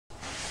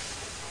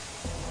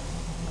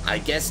I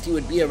guessed he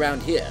would be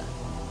around here.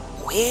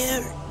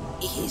 Where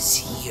is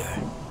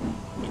here?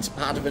 It's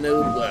part of an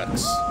old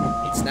works.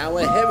 It's now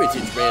a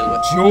heritage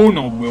railway. You're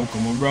not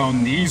welcome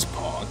around these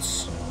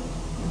parts.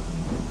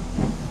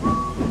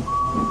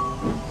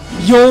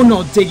 You're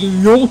not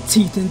digging your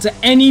teeth into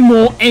any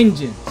more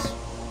engines.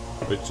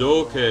 It's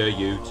okay,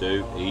 you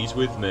two. He's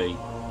with me.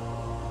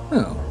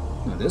 Oh,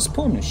 well, this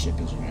partnership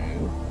is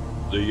new.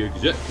 The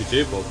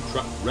executive of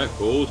Track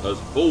Record has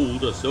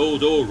fooled a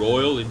Sodor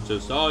royal into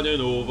signing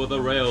over the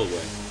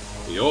railway.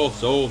 He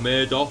also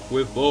made off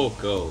with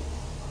BoCo.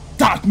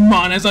 That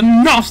man is a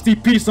nasty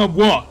piece of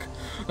work.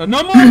 The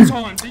number of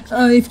times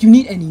if you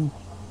need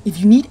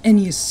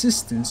any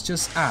assistance,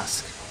 just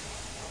ask.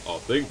 I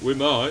think we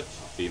might.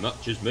 He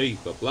matches me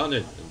for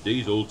planning and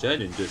Diesel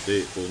 10 in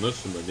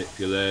deceitfulness and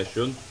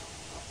manipulation.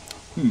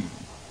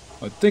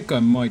 I think I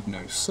might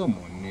know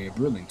someone near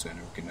Burlington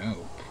who can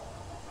help.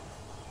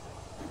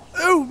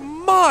 Oh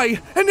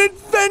my! An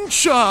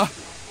adventure!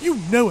 You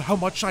know how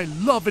much I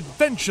love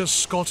adventure,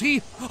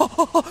 Scotty.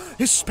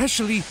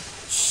 Especially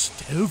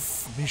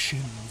stealth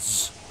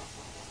missions.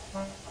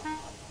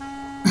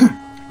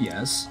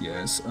 Yes.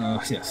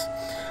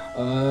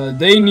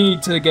 They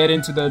need to get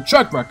into the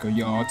track record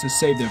yard to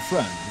save their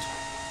friend.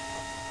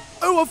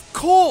 Oh, of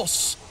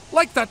course!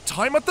 Like that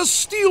time at the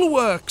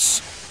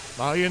steelworks.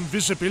 My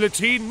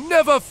invisibility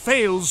never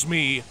fails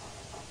me.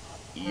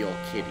 You're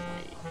kidding me.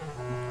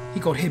 He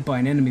got hit by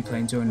an enemy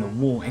plane during the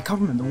war and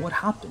can't remember what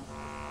happened.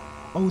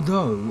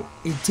 Although,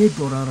 it did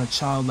brought out a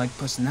childlike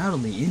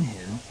personality in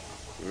him.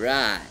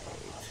 Right.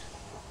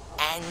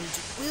 And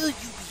will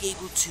you be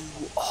able to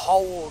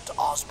hold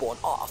Osborne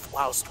off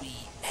whilst we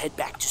head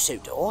back to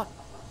Sodor?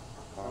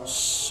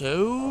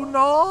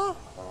 Sonar?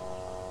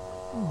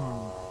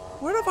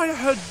 Where have I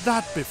heard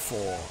that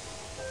before?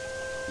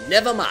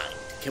 Never mind.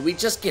 Can we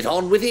just get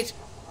on with it?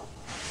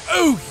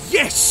 Oh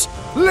yes!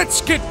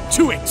 Let's get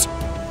to it!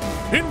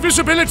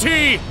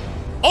 Invisibility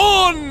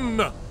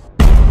on!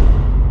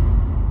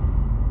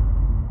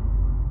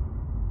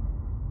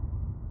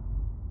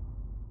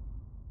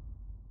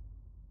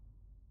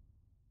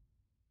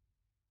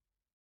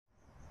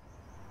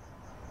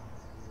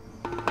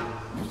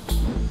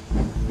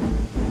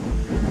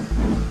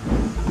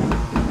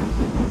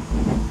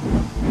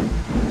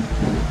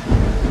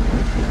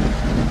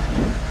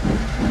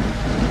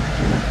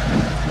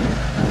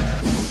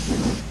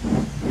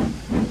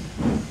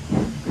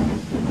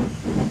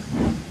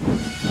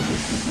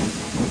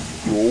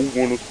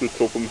 One of Sir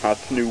Topham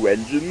Hat's new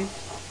engines?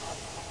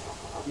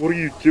 What are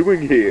you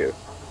doing here?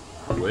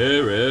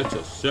 We're here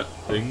to set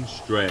things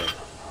straight.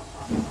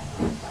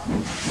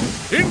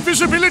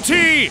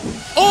 Invisibility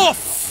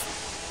off!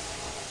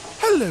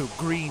 Hello,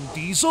 Green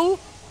Diesel.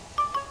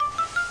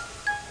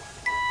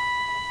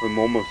 I'm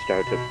almost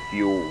out of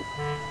fuel.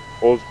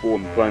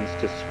 Osborne plans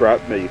to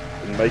scrap me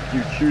and make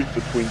you choose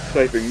between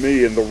saving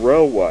me and the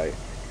railway.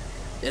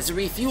 There's a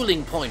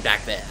refueling point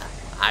back there.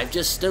 I've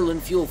just stolen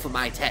fuel for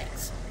my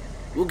tanks.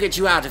 We'll get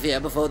you out of here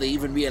before they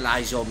even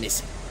realize you're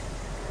missing.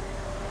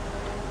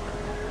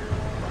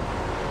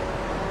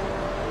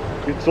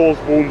 It's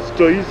Osborne's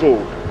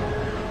diesel.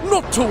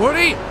 Not to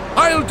worry,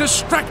 I'll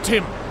distract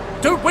him.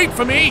 Don't wait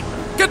for me.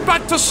 Get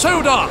back to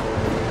Sodor.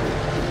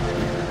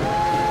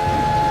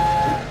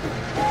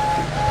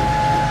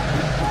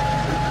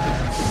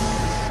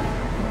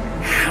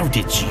 How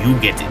did you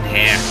get in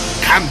here?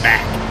 Come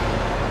back!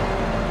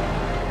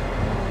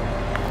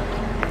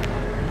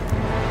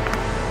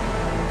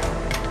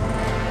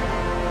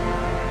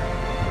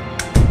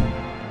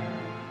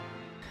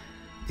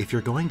 If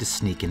you're going to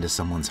sneak into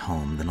someone's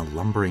home, then a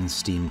lumbering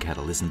steam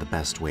kettle isn't the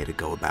best way to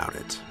go about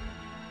it.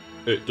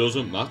 It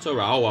doesn't matter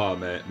how I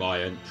make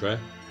my entry,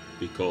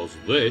 because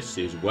this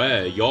is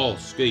where your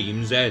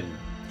schemes end.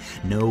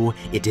 No,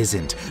 it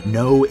isn't.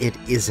 No, it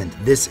isn't.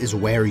 This is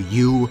where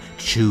you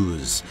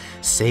choose.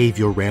 Save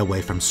your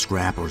railway from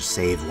scrap or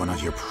save one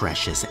of your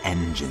precious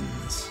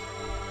engines.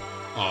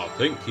 I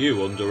think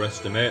you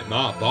underestimate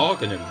my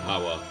bargaining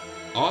power.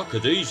 I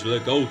could easily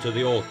go to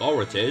the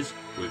authorities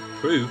with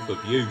proof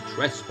of you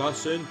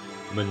trespassing,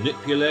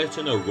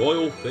 manipulating a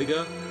royal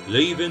figure,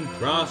 leaving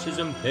prices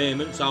and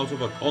payments out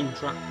of a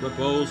contract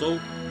proposal,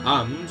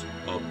 and,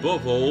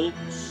 above all,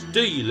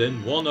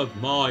 stealing one of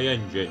my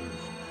engines.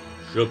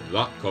 Should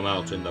that come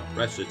out in the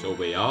press, it'll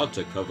be hard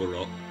to cover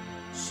up.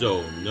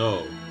 So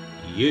no,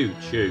 you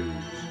choose.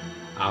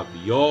 Have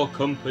your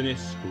company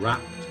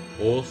scrapped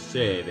or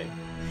saving.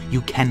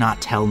 You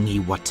cannot tell me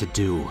what to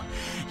do.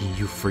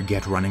 You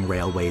forget running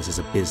railways is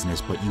a business,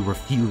 but you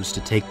refuse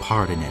to take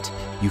part in it.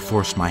 You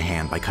forced my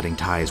hand by cutting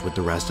ties with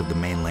the rest of the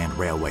mainland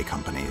railway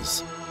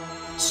companies.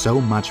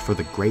 So much for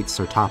the great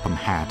Sir Topham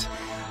Hat,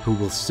 who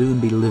will soon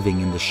be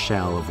living in the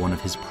shell of one of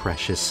his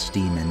precious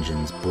steam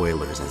engine's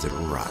boilers as it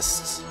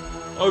rusts.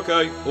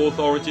 Okay,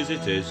 authorities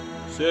it is.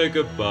 Say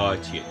goodbye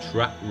to your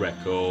track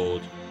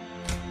record.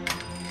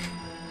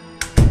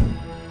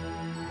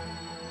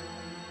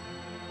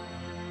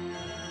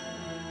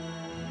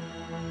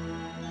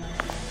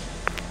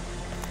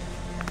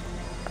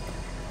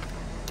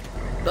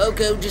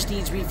 BoCo just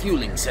needs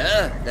refueling,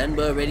 sir. Then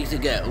we're ready to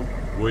go.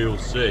 We'll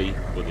see,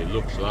 but it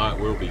looks like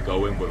we'll be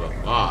going with a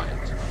fight.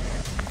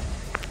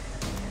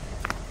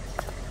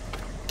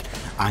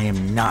 I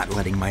am not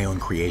letting my own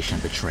creation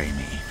betray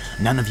me.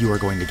 None of you are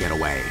going to get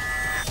away.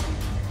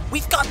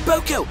 We've got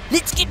BoCo!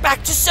 Let's get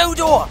back to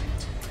Sodor!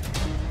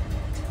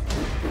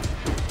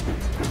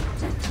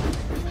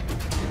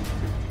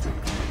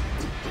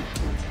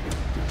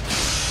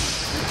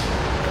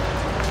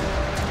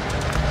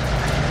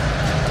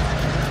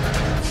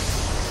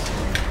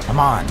 Come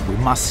on, we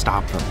must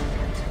stop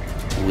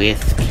them. With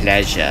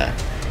pleasure.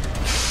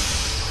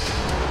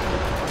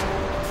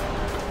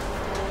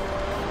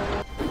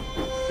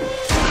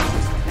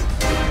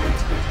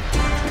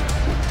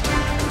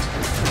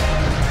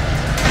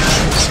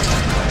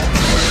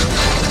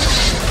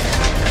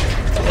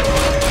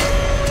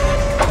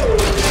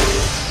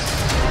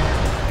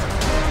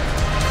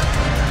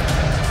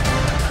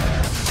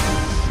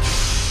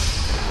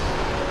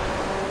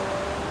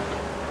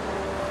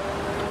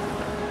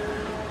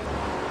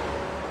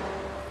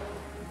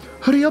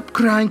 Hurry up,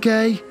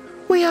 Cranky.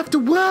 We have to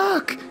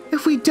work.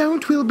 If we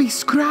don't, we'll be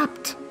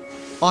scrapped.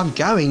 I'm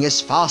going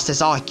as fast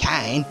as I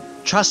can.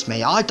 Trust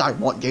me, I don't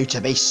want you to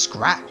be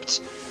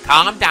scrapped.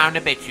 Calm down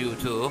a bit, you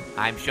two.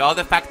 I'm sure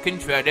the Fat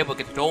Controller will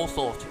get it all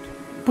sorted.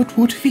 But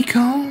what if he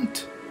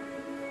can't?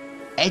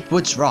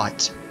 Edward's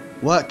right.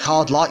 Work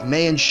hard like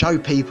me and show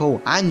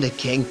people and the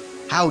king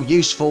how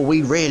useful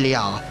we really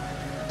are.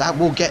 That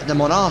will get them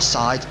on our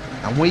side,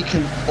 and we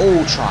can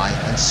all try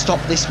and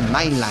stop this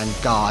mainland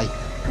guy.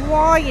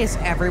 Why is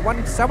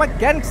everyone so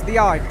against the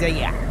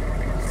idea?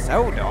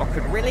 Sodor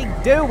could really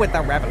do with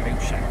a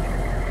revolution.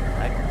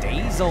 A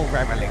diesel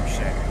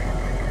revolution.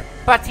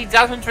 But he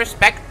doesn't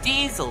respect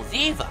diesels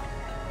either.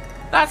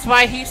 That's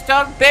why he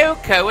started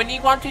BoCo and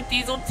he wanted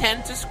Diesel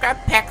 10 to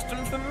scrap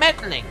Paxton for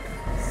meddling.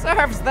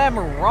 Serves them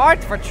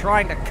right for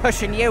trying to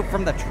cushion you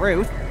from the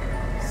truth.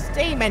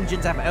 Steam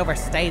engines have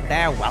overstayed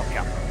their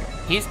welcome.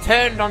 He's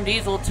turned on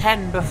Diesel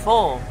 10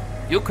 before.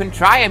 You can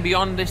try and be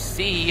on the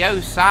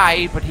CEO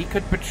side, but he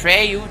could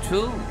betray you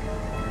too.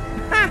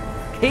 Ha!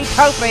 Keep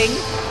hoping!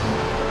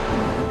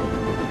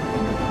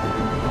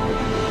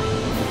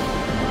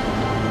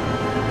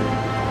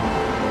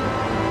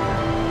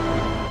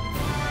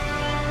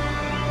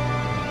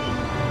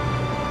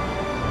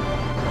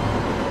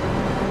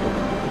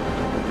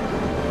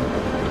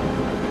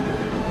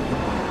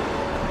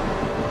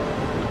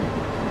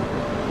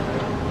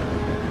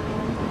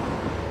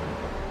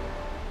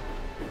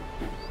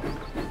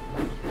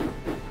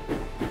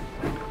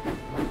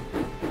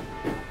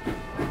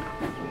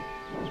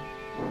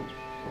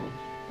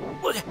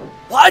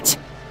 What?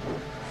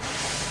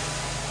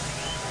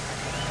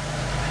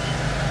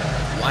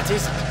 What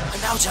is it?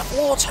 I'm out of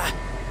water.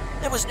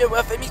 There was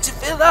nowhere for me to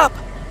fill up.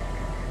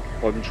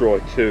 I'm dry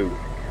too.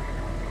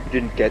 You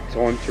didn't get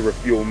time to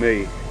refuel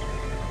me.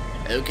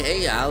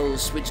 Okay, I'll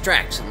switch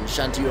tracks and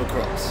shunt you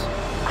across.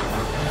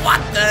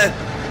 What the?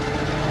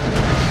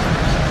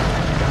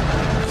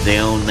 The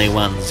only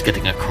ones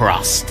getting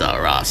across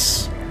are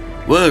us.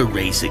 We're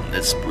raising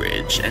this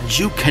bridge, and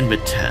you can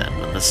return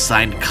when the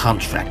signed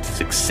contract is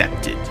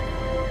accepted.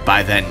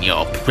 By then,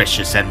 your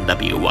precious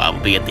NWR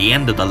will be at the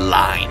end of the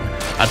line,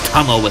 a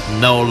tunnel with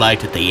no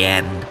light at the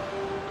end.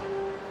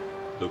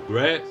 The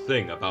great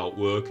thing about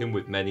working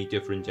with many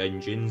different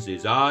engines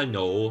is I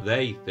know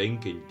they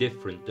think in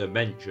different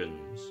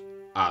dimensions.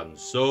 And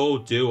so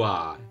do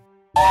I.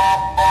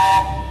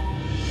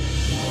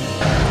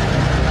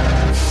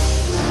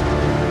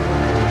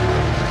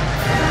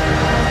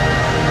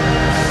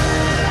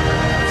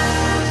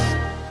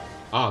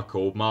 I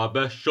called my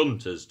best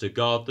shunters to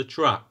guard the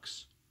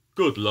tracks.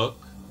 Good luck.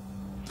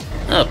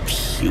 A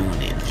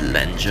puny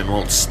engine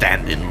won't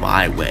stand in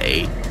my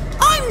way.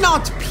 I'm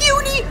not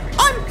puny!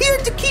 I'm here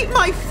to keep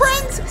my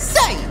friends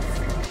safe!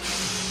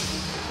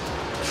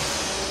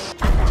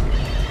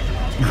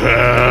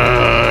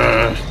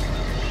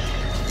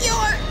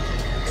 You're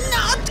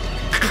not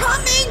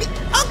coming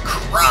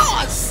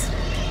across!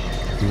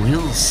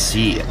 We'll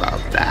see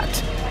about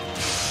that.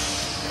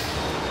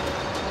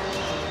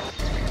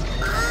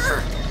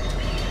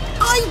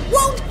 I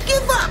won't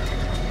give up!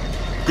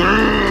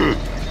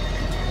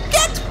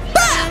 Get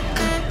back!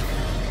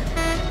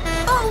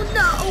 Oh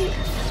no!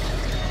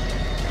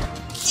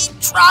 Keep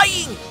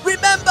trying!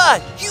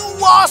 Remember, you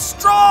are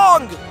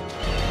strong!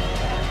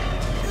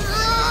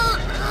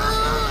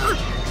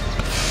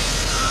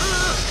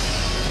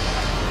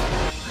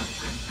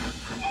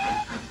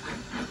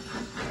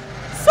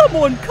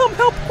 Someone come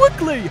help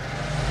quickly!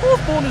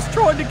 Osborn is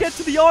trying to get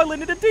to the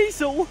island in a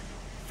diesel.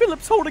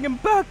 Philip's holding him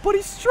back, but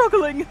he's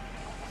struggling.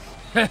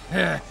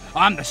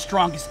 I'm the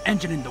strongest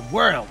engine in the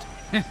world.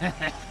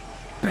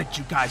 Bet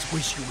you guys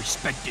wish you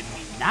respected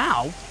me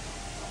now.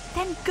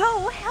 Then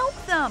go help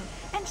them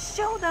and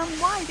show them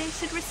why they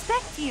should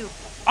respect you.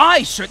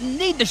 I shouldn't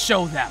need to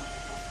show them.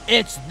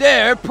 It's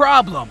their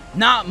problem,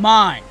 not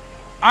mine.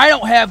 I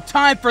don't have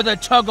time for the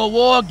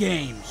tug-of-war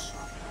games.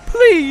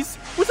 Please,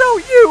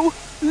 without you,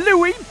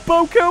 Louie,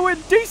 BoCo,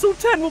 and Diesel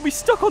 10 will be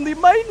stuck on the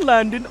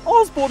mainland, and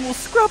Osborne will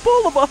scrap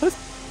all of us.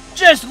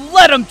 Just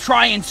let him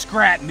try and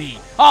scrap me.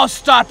 I'll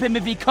stop him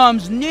if he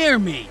comes near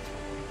me.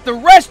 The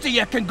rest of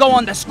you can go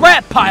on the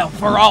scrap pile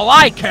for all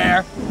I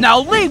care. Now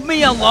leave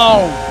me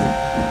alone.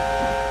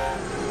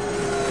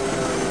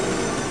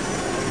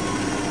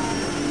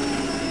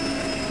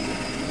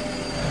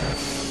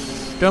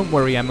 Don't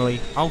worry, Emily.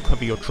 I'll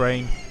cover your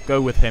train.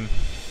 Go with him.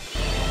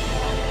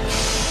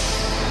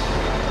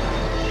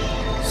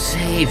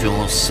 Save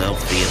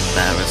yourself the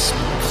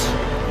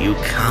embarrassment. You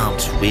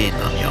can't win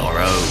on your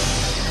own.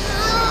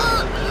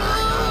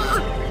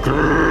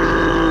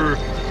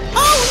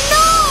 Oh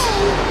no!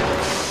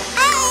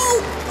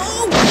 Ow!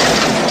 Oh!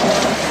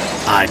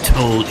 I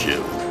told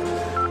you.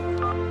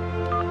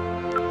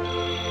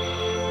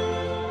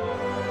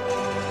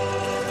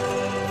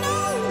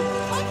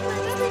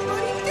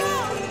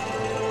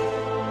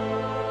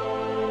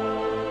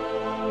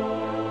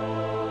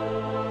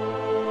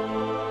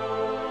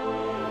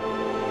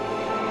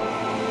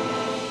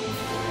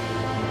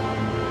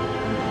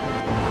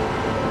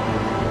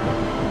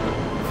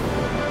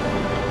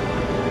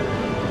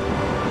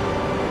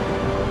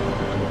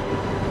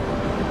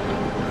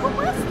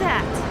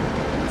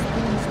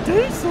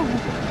 Diesel!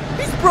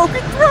 He's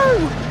broken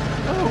through!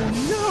 Oh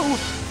no!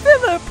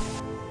 Philip!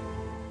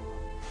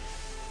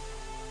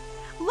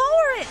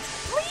 Lower it,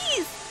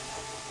 please!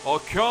 I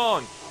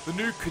can't. The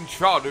new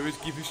controller is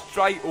giving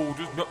straight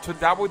orders not to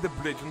lower the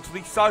bridge until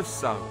he says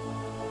so.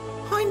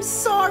 I'm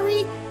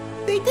sorry.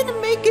 They didn't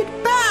make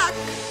it back.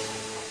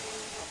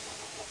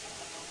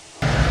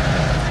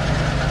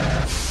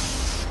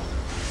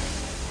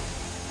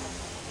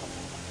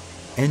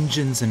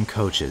 Engines and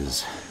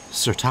coaches.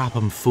 Sir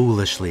Topham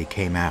foolishly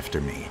came after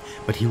me,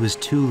 but he was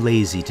too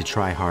lazy to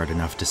try hard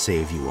enough to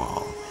save you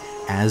all.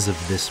 As of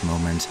this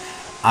moment,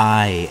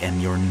 I am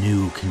your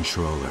new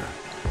controller.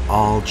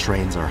 All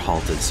trains are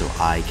halted so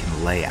I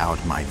can lay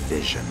out my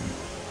vision.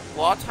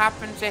 What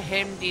happened to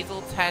him,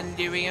 Diesel 10,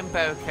 Louie and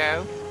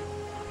BoCo?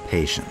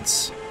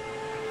 Patience.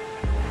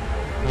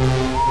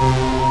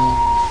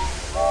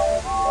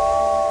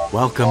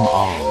 Welcome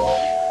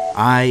all.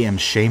 I am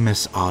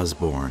Seamus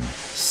Osborne,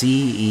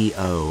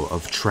 CEO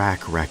of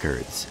Track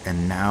Records,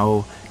 and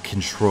now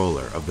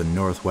controller of the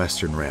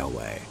Northwestern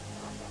Railway.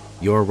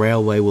 Your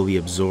railway will be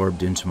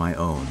absorbed into my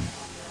own,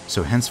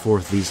 so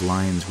henceforth these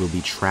lines will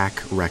be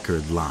track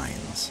record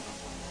lines.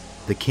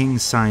 The king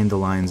signed the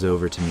lines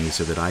over to me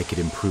so that I could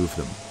improve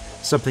them,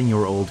 something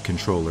your old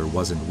controller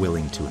wasn't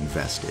willing to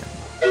invest in.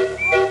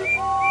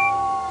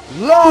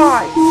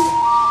 Lies!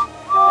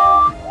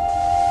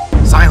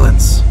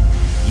 Silence!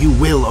 You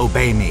will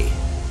obey me.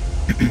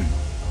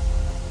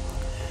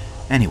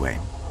 Anyway,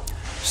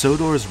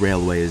 Sodor's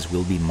railways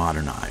will be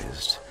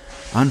modernized.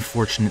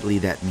 Unfortunately,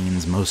 that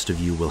means most of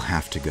you will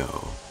have to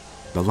go.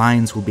 The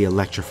lines will be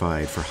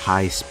electrified for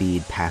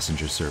high-speed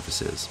passenger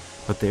services,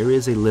 but there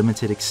is a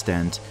limited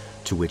extent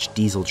to which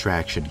diesel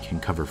traction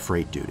can cover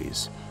freight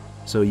duties.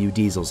 So you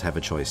diesels have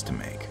a choice to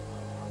make.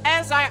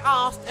 As I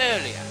asked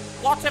earlier,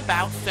 what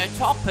about Sir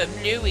Topham,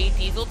 Louie,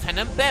 Diesel 10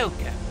 and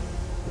BoCo?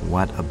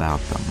 What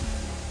about them?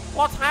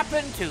 What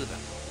happened to them?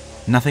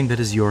 Nothing that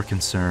is your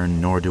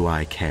concern, nor do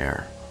I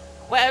care.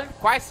 Well,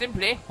 quite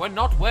simply, we're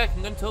not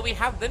working until we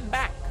have them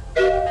back.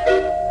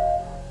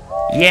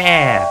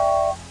 Yeah!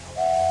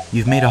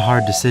 You've made a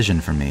hard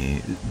decision for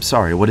me.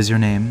 Sorry, what is your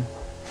name?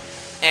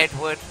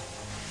 Edward.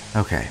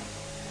 Okay.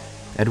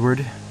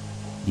 Edward,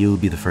 you'll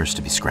be the first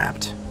to be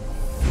scrapped.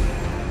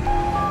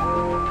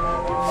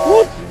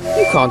 What?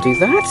 You can't do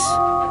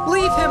that.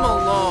 Leave him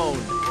alone.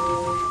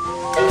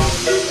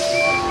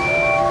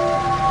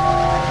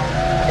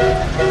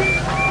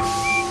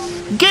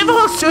 Give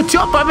us Sir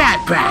Topham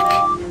that back.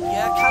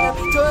 You can't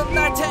be doing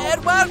that to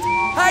Edward.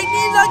 I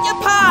need on your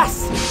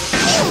pass.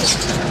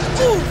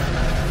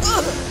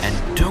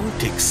 And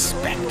don't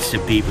expect to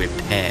be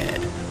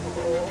repaired.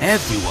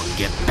 Everyone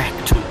get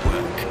back to work.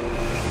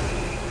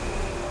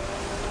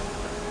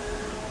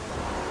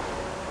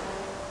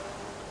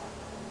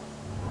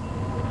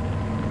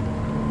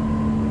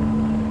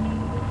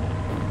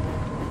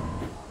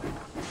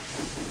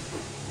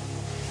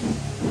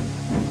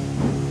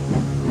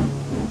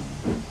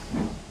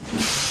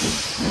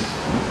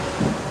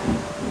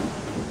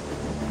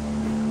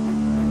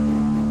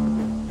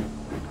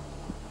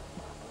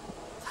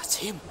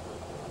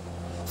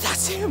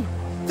 That's him!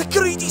 The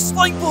greedy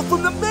slimeball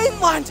from the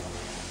mainland!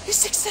 He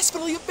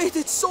successfully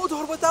invaded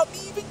Sodor without me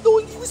even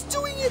knowing he was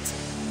doing it!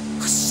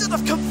 I should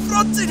have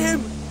confronted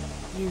him!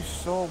 You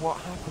saw what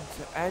happened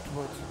to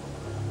Edward.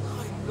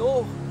 I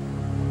know.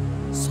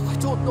 So I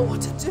don't know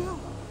what to do.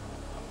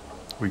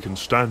 We can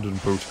stand and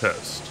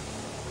protest,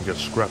 and get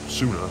scrapped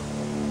sooner,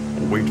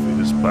 or wait for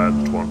his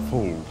plan to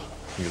unfold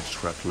and get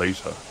scrapped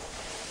later.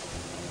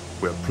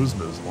 We're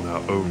prisoners on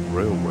our own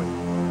railway.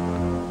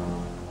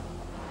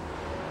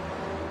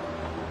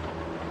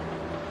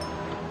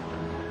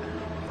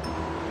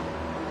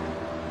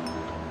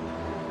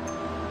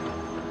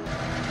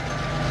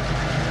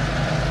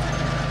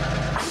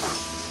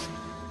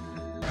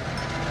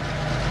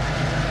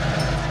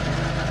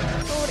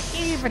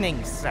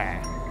 evening,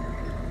 sir.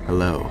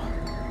 Hello.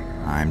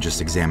 I'm just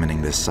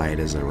examining this site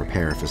as a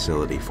repair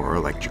facility for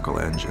electrical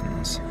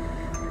engines.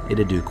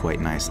 It'd do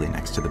quite nicely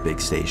next to the big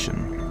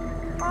station.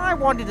 I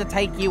wanted to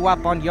take you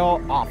up on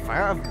your offer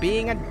of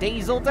being a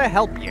diesel to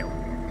help you.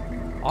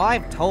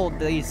 I've told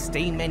these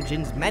steam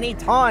engines many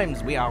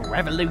times we are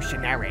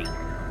revolutionary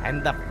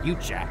and the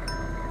future.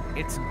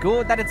 It's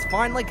good that it's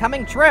finally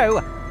coming true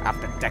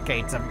after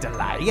decades of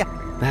delay.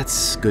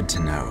 That's good to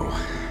know.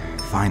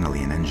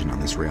 Finally an engine on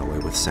this railway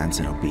with sense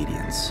and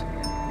obedience.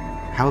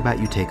 How about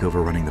you take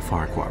over running the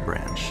Farquhar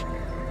branch?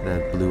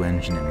 That blue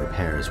engine in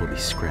repairs will be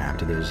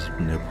scrapped. There's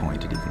no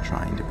point in even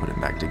trying to put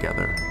it back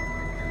together.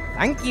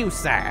 Thank you,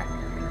 sir.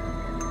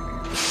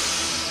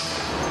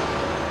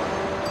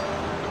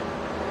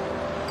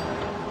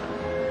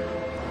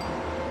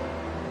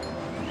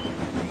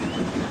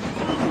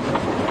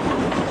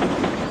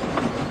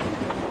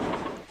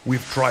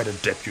 We've tried a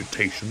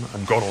deputation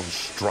and gone on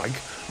strike,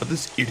 but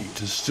this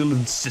idiot is still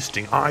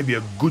insisting I be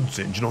a goods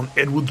engine on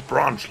Edward's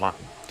branch line.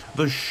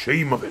 The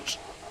shame of it.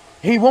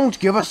 He won't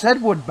give us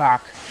Edward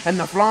back, and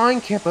the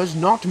Flying Kipper's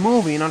not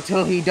moving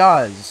until he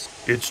does.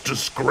 It's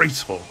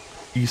disgraceful.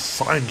 He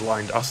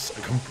sidelined us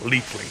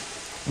completely.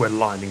 We're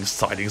lining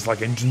sidings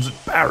like engines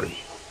at Barry.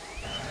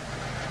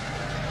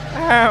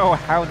 Oh,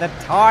 how the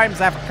times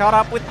have caught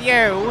up with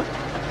you.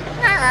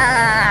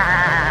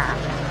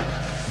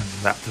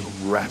 That little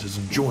rat is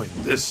enjoying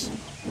this.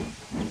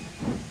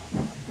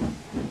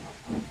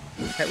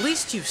 At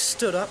least you've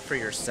stood up for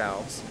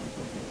yourselves.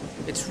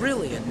 It's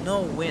really a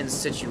no-win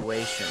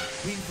situation.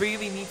 We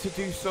really need to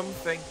do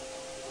something.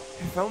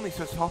 If only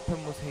Sir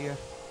Topham was here.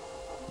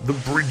 The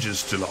bridge is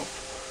still up.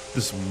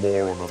 This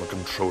moron of a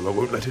controller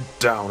won't let it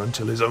down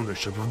until his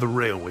ownership of the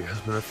railway has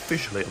been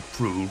officially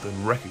approved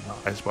and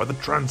recognized by the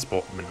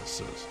transport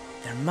ministers.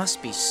 There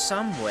must be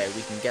some way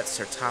we can get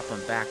Sir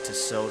Topham back to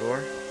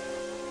Sodor.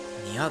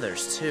 And the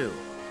others, too.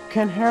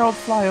 Can Harold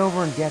fly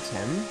over and get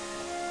him?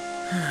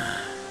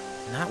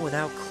 Not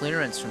without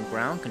clearance from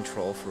ground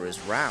control for his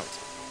route.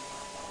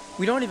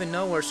 We don't even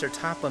know where Sir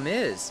Topham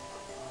is.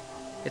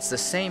 It's the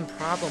same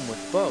problem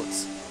with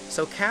boats,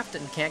 so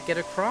Captain can't get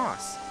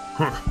across.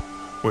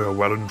 We're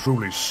well and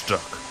truly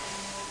stuck.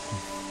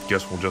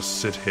 Guess we'll just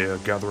sit here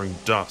gathering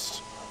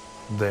dust,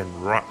 then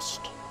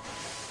rust.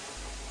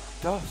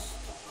 Dust?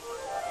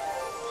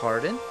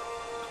 Pardon?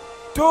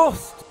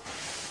 Dust!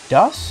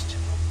 Dust?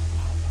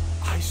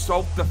 I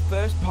solved the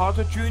first part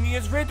of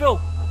Junior's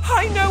riddle.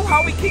 I know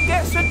how we can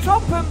get Sir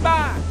Topham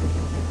back.